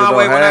he in motherfuckers my don't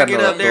way when I have get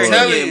no up there, he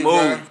authority. get Telling you,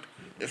 bro, moved.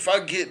 if I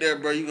get there,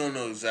 bro, you gonna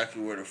know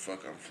exactly where the fuck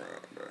I'm from,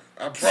 bro.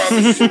 I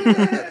promise you.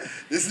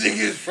 This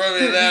nigga is from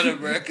Atlanta,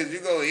 bro, because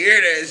you gonna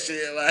hear that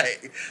shit.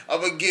 Like,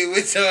 I'm gonna get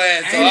with your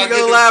ass. So I I'll ain't get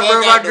gonna the lie, fuck bro.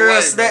 out My the girl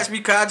way, snatched bro. me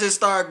because I just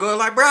started going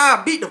like, bro,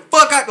 I beat the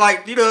fuck out.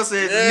 Like, you know what I'm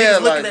saying? Yeah,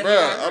 Niggas looking like, at bro, me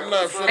like, I'm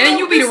not finna. and then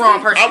you be the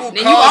wrong person. I will Then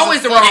you cause always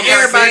a the wrong fucking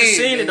person. everybody scene,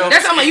 seen it nigga. though.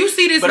 That's how like you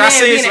see this But man I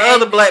seen being some an other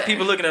angry black guy.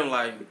 people looking at him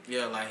like,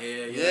 yeah, like,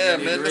 Yeah,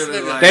 man, this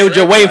nigga- They were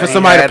just waiting for He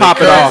somebody had to pop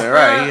it coming, off.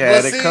 Right, he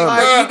had But it see, coming.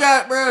 bro, you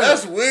got, bro.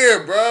 That's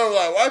weird, bro.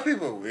 Like, white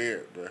people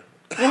weird, bro.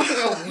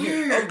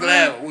 I'm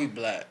glad we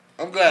black.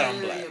 I'm glad I'm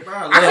black.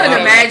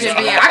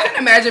 I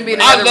couldn't imagine being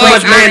I another love Too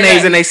much race. I-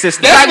 mayonnaise in their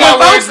system. That's Like why when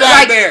we're folks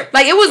black there.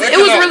 like it was Waking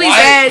up really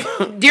white.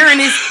 sad during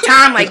this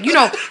time. Like you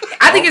know,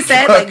 I think it's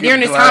sad like during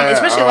this time, glad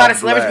especially a lot of I'm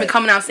celebrities black. been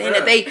coming out saying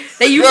that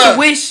they used Bruh. to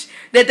wish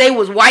that they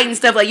was white and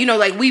stuff. Like you know,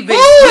 like we've been.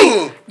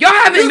 Ooh. Y'all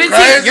haven't You been.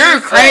 crazy You're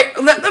as crazy.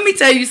 fuck. Let me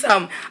tell you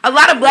something. A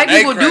lot of black They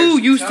people do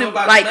crazy. used to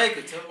like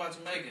Tell about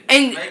Jamaica.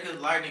 and-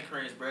 Jamaica's lightning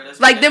creams, bro. That's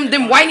like what them they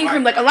whitening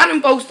cream. Like a lot of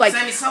them folks like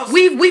Sammy Sosa.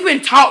 we've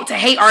been taught to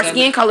hate our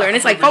skin color, and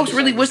it's like folks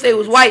really wish they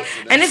was white.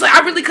 And it's like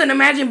I really couldn't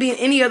imagine being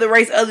any other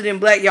race other than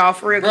black, y'all,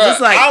 for real. Cause Bruh,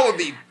 it's like I would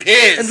be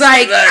pissed. it's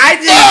like I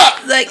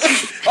fuck, just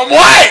like. I'm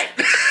white.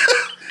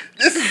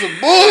 This is some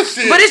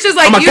bullshit. But it's just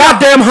like I'm a you know,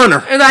 goddamn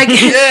hunter. and like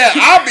yeah,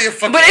 I'll be a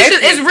fucking But it's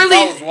just- atheist it's really-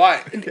 if I was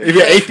white. If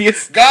you're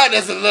atheist, God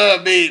doesn't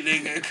love me,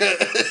 nigga.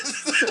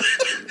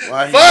 'cause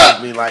Why he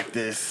Fuck. made me like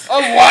this?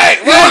 I'm white.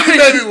 Why you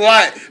made me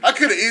white? I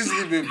could have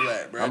easily been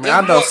black, bro. I mean,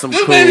 I know some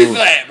just cool- made me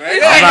black, bro. I'm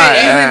not.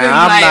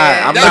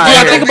 I'm That's not. why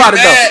yeah, I think be about it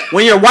mad. though.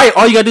 When you're white,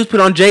 all you gotta do is put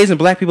on J's and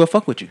black people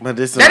fuck with you. But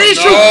this that is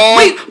No,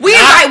 true. We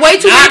invite way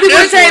too many not people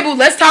to this the table. one.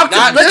 Let's talk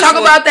Not this one.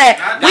 about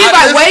that. We Not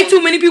invite this way one.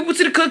 too many people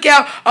to the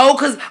cookout. Oh,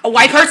 because a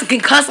white person can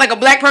cuss like a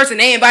black person.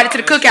 They invited to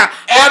the cookout.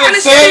 What Adam kind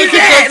of Sandler shit is can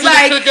that?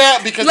 come to the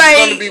cookout because like-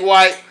 he's gonna be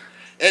white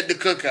at the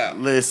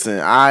cookout. Listen,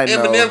 I know.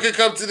 Eminem can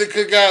come to the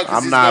cookout because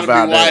I'm he's not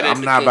gonna about be white to. at I'm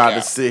the not about to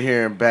cookout. sit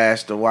here and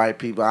bash the white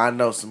people. I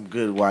know some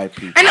good white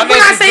people. And I we're know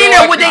not some saying good that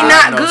white what they people.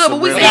 not I know good, some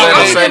but we really saying good Don't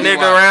white say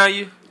people. nigga around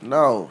you.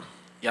 No,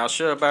 Y'all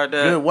sure about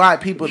that? good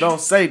white people don't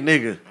say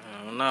nigga.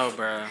 I don't know,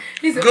 bro.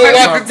 He's a Good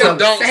white person people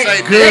don't say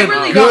They Good,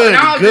 really good, don't. And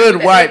I'll good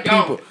agree white that they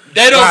people.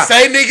 They don't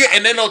say nigga,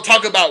 and they don't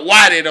talk about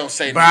why they don't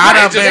say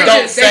nigga. They just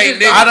don't say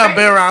nigga. I done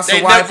been around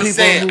some white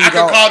people who I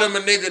can call them a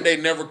nigga. They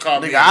never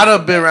call me. I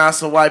done been around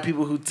some white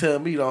people who tell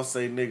me don't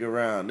say nigga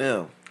around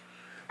them.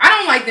 I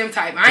don't like them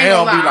type. I ain't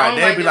gonna lie.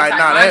 They be like,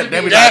 nah, they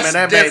be like, man,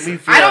 that made me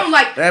feel. I don't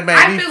like. That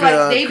made me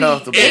feel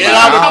uncomfortable. It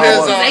all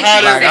depends on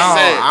how they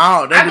say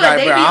it. They be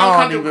like, bro,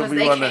 I don't even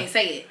be wanna. They can't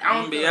say it.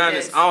 I'm gonna be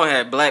honest. I don't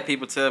have black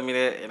people tell me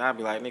that, and I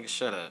be like, nigga,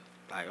 shut up.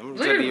 Like, I'm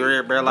just be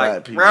real, bro.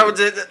 Like, bro,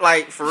 just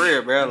like for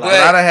real, bro. Like,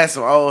 I done had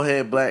some old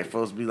head black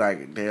folks be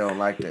like, they don't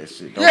like that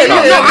shit.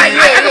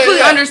 I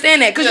completely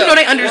understand that because you know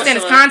they understand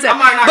this concept.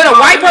 But a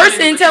white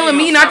person telling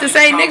me not to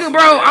say nigga,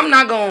 bro, I'm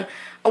not gonna.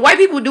 White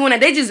people doing that,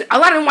 they just a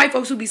lot of them white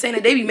folks who be saying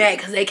that they be mad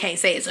because they can't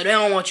say it, so they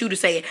don't want you to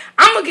say it.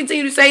 I'm gonna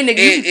continue to say nigga.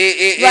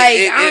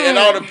 It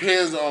all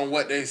depends on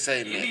what they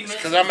say next.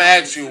 Because I'm gonna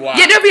ask you why.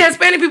 Yeah, there'll be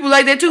Hispanic people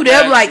like that too.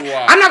 They'll be like,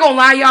 I'm not gonna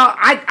lie, y'all.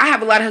 I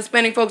have a lot of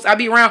Hispanic folks I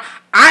be around.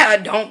 I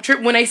don't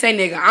trip when they say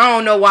nigga. I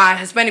don't know why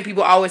Hispanic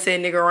people always say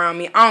nigga around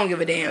me. I don't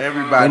give a damn.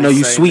 Everybody know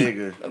you say sweet.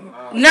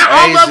 Nigga. Not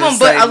all of them,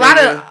 but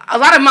a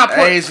lot of my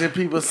Asian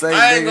people say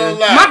I ain't gonna nigga.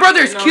 lie. My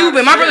brother's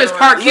Cuban. My brother's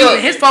part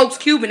Cuban. His folks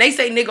Cuban. They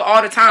say nigga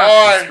all the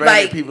time.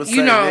 Like people say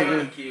you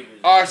know, nigga.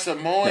 Are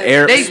Samoans?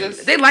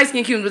 They light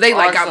skinned Cubans, but they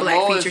like got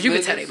black features. You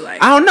can tell they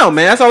black. I don't know,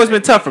 man. That's always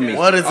been tough for me.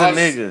 What is a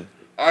nigga?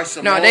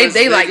 No,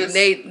 they like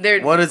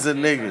they're. What is a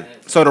nigga?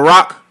 So The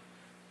Rock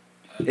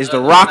is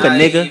The Rock a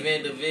nigga?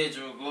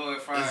 Individual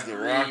glorified. Is The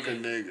Rock a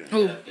nigga?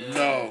 Who?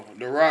 No,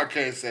 The Rock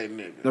can't say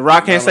nigga. The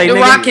Rock can't say The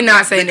nigga. Rock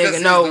cannot say Because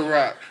nigga. No. The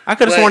Rock. I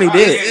could have sworn he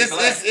did.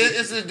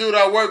 It's this dude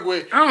I work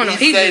with. I don't know.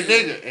 He say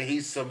nigga, and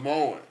he's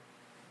Samoan,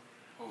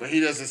 but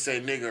he doesn't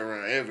say nigga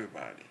around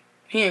everybody.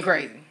 He ain't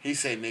crazy. He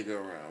say nigga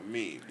around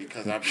me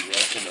because I be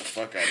rushing the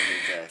fuck out of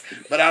his ass.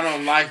 But I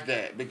don't like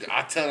that because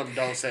I tell him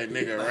don't say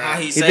nigga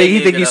around. You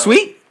think you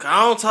sweet?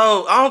 I don't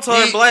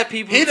tell black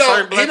people. He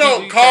don't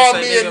call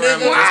me a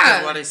nigga.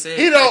 Why?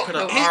 He don't. Put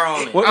an R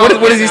on it.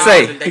 What does he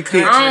say? He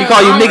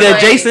call you nigga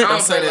adjacent?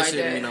 Don't say that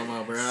shit to me no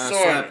more, bro. I'll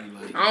slap you.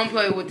 I don't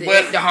play with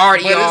the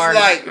hard ER.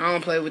 I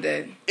don't play with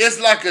that. It's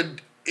like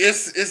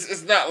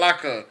it's not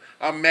like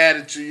I'm mad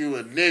at you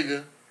a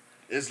nigga.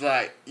 It's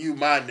like you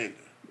my nigga.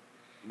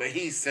 But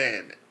he's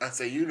saying it. I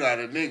say you not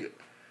a nigga.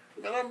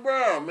 But I'm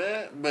brown,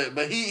 man.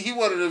 But he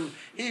one of them.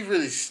 He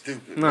really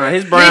stupid. Nah,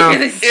 his brown.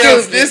 This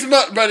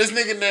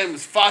nigga name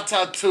is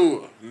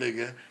Fatatua,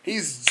 nigga.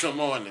 He's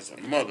Samoan as a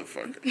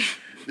motherfucker.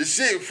 The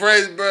shit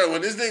crazy, bro.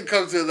 When this nigga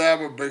comes to the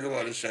album, bring him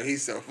on the show.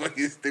 He's so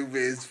fucking stupid.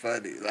 It's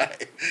funny.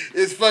 Like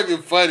it's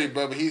fucking funny,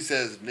 bro. But he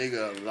says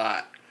nigga a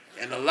lot,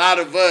 and a lot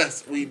of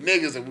us we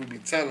niggas, and we be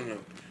telling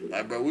them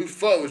like, bro, we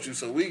fuck with you,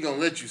 so we gonna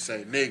let you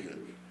say nigga.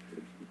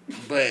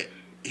 But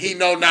he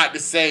know not to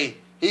say.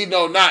 He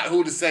know not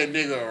who to say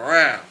nigga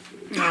around.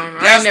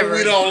 That's what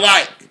we don't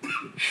like.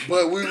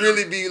 But we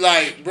really be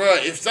like, bro,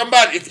 if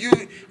somebody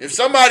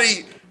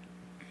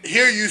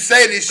hear you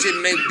say this shit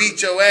and they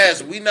beat your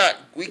ass,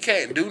 we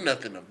can't do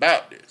nothing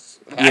about this.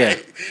 Like, yeah,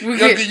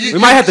 we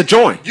might have to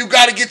join. You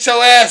got to get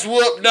your ass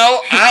whooped.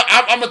 No,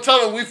 I'm gonna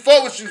tell them we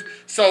fuck with you.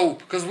 So,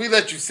 cause we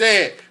let you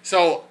say it.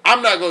 So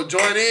I'm not gonna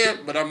join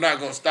in, but I'm not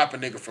gonna stop a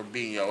nigga from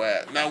beating your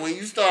ass. Now, when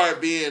you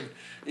start being,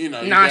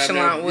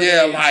 nonchalant with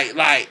it,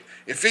 like.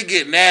 If it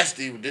get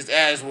nasty with this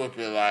ass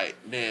whooping, like,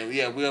 then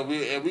yeah, we gonna be.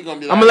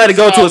 Like, I'm gonna let it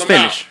go till it's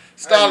finished.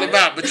 Stall him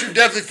out, but you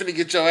definitely finna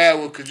get your ass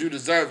whooped because you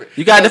deserve it.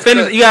 You gotta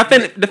defend. You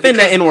gotta defend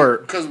that N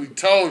word. Because we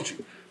told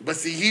you. But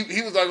see,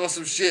 he was like on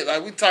some shit.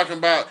 Like we talking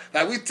about,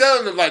 like we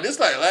telling him like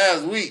this like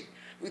last week.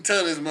 We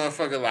telling this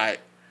motherfucker like,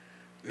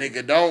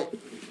 nigga,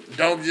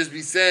 don't just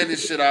be saying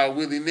this shit all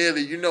willy nilly.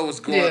 You know what's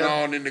going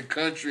on in the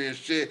country and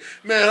shit.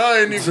 Man, I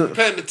ain't even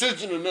paying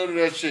attention to none of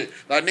that shit.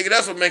 Like, nigga,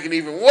 that's what make it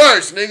even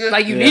worse, nigga.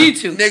 Like, you need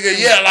to.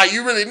 Nigga, like,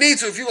 you really need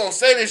to. If you gonna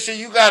say this shit,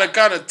 you gotta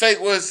kind of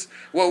take what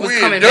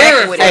we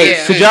enduring for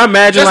Hey, could y'all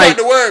imagine, just like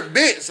the word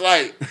bitch.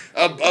 Like,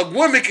 a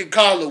woman can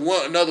call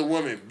another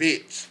woman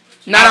bitch.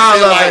 Not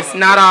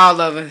all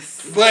of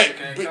us. But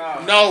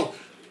no.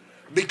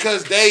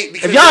 Because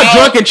if y'all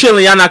drunk and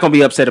chilling, y'all not gonna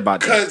be upset about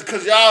that.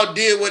 Because y'all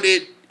did what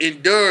it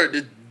endured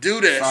to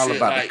do that all shit.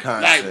 About like, the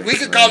concept, like we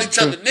could call each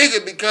other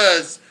nigga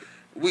because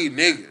we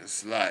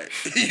niggas. Like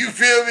you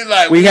feel me?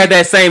 Like we had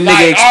that same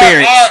nigga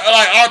experience.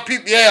 Our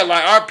people,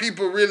 our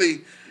people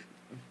really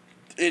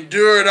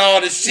endured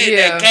all the shit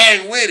that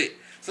came with it.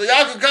 So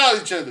y'all can call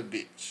each other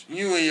bitch,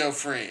 you and your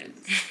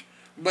friends.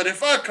 But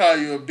if I call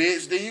you a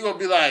bitch, then you gonna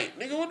be like,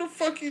 nigga, what the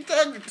fuck you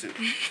talking to?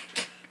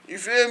 You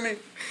feel me?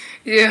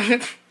 Yeah.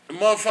 The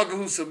motherfucker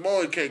who's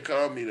Samoan can't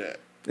call me that.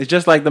 It's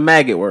just like the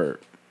maggot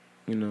word.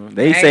 You know,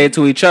 they say it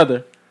to each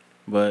other,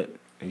 but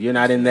if you're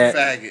not in that.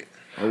 Faggot.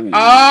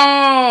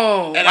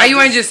 Oh, why you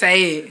ain't just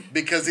say it?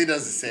 Because he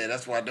doesn't say it.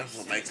 That's what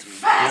makes me.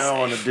 You don't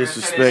want to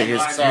disrespect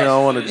his. You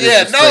don't want to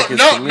disrespect his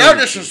no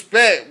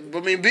disrespect. I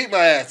mean, beat my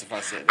ass if I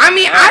said it. I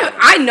mean,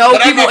 I know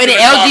people in the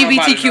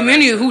LGBT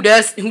community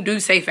who do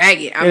say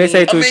faggot. They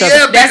say it to each other.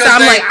 Yeah, that's how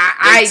I'm like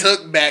I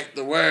took back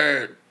the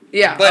word.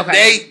 Yeah, but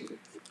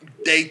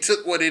they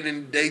took what it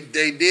and they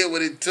did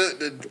what it took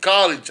to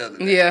call each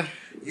other. Yeah.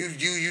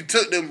 you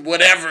took them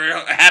whatever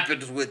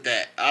happens with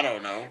that. I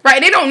don't know.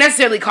 Right, they don't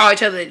necessarily call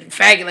each other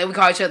faggot like we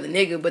call each other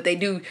nigga, but they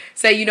do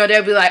say, you know,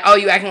 they'll be like, oh,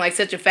 you acting like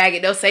such a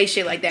faggot. They'll say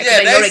shit like that. Yeah,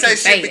 they know they say can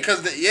shit say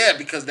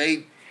because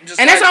they. Just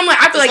and that's why I'm like,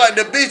 I feel like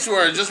the bitch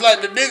word, just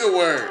like the nigga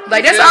word.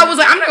 Like that's why I was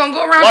like, I'm not gonna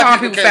go around calling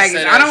people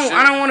faggots.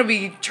 I don't want to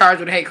be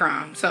charged with a hate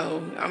crime.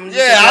 So I'm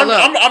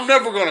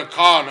never gonna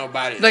call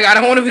nobody. Like I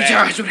don't want to be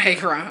charged with hate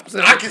crime. So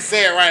I can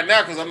say it right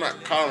now because I'm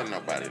not calling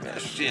nobody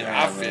that shit.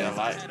 I feel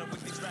like.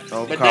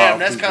 Don't but call damn,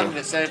 that's people. kind of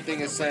the same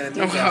thing as saying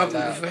Don't nigga call out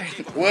loud.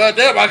 people faggot. Well,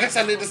 damn, I guess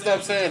I need to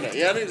stop saying that.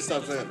 Yeah, I need to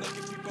stop saying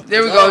that.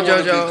 There we go,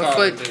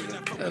 JoJo.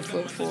 A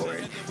foot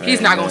forward. He's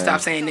not gonna stop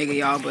saying nigga,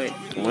 y'all, but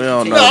we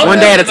don't know. One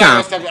day at a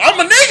time. I'm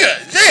a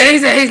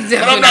nigga. Yeah.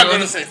 But I'm not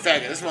gonna say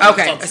faggot. That's why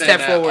okay, a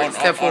step forward.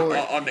 Step forward.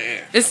 On the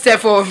air. It's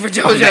step forward for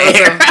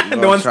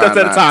JoJo. One step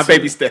at a time,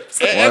 baby steps.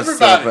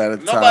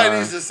 Everybody. Nobody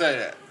needs to say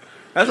that.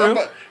 That's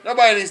real.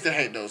 Nobody needs to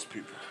hate those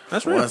people.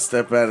 That's real. One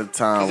step at a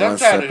time. One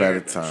step at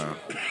a time.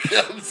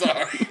 I'm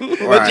sorry.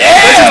 Right.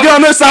 Let's go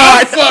on this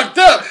side. I'm fucked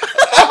up.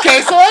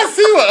 Okay, so I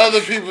see what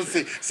other people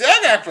see. See,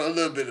 I got a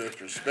little bit of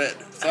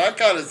perspective, so I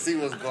kind of see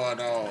what's going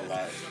on.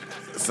 Like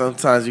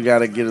sometimes you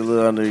gotta get a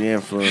little under the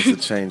influence to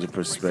change your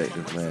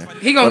perspective, man.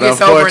 He gonna get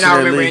sober and not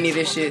remember any of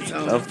this shit.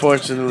 So.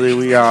 Unfortunately,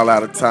 we all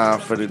out of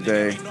time for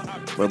today.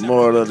 But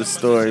moral of the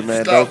story,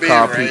 man, don't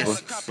call people.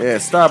 Yeah,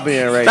 stop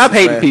being racist. Stop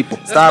hating man. people.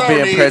 Stop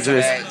being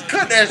prejudiced.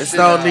 There's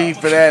no need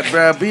for that,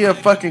 bro. Be a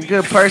fucking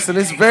good person.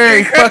 It's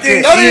very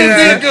fucking don't easy. even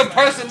be a good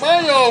person.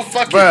 Mind your own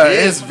fucking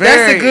business. It's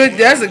very.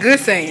 That's a good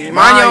saying.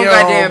 Mind your own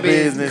goddamn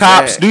business.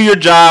 Cops, do your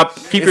job.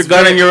 Keep your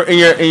gun in your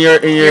holster.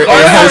 Learn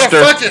how to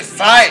fucking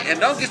fight and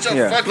don't get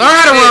your fucking learn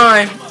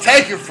how to run.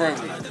 Take it from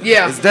me.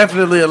 Yeah, it's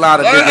definitely a lot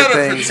of different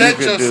things you learn how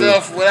to can protect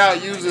yourself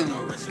without using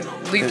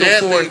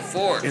lethal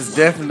force. It's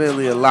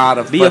definitely a lot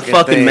of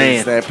fucking things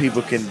man that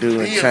people can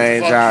do and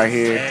change out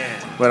here.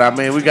 Man. But I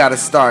mean, we gotta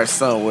start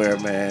somewhere,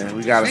 man.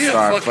 We gotta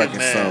start fucking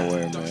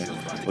somewhere,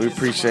 man. We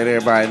appreciate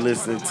everybody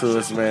listening to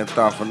us, man.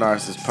 Thoughtful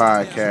Narcissist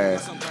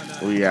Podcast.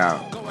 We out.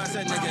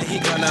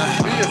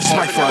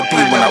 Smart for a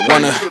beat when I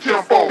wanna.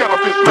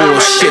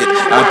 Bullshit,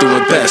 I do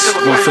it best.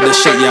 One for the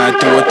shit, yeah, I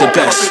do it the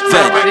best.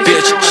 That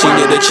bitch, she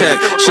get the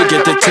check. She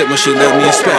get the tip when she let me inspect.